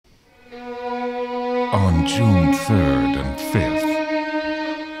On June 3rd and 5th,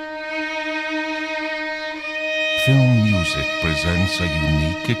 Filmusik presents a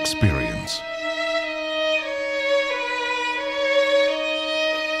unique experience.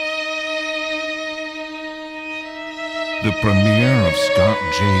 The premiere of Scott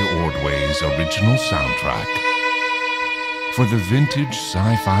J. Ordway's original soundtrack for the vintage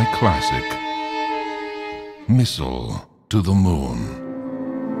sci-fi classic, Missile to the Moon.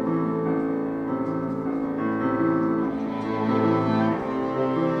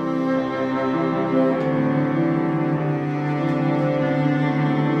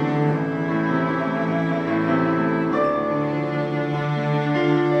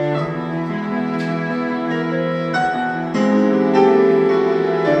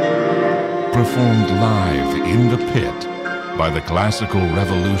 Performed live in the pit by the Classical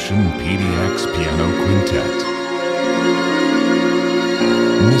Revolution PDX Piano Quintet.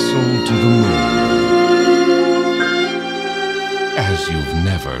 Missile to the Moon, as you've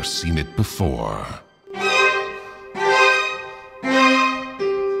never seen it before.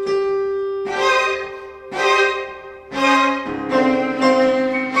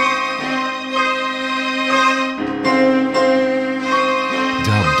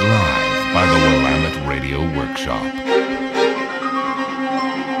 Dubbed live by the Willamette Radio Workshop.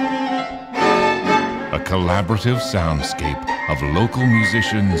 A collaborative soundscape of local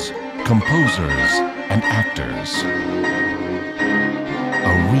musicians, composers, and actors.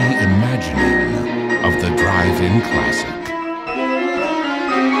 A reimagining of the drive-in classic.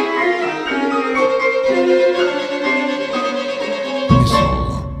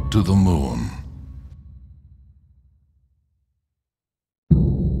 Missile to the Moon.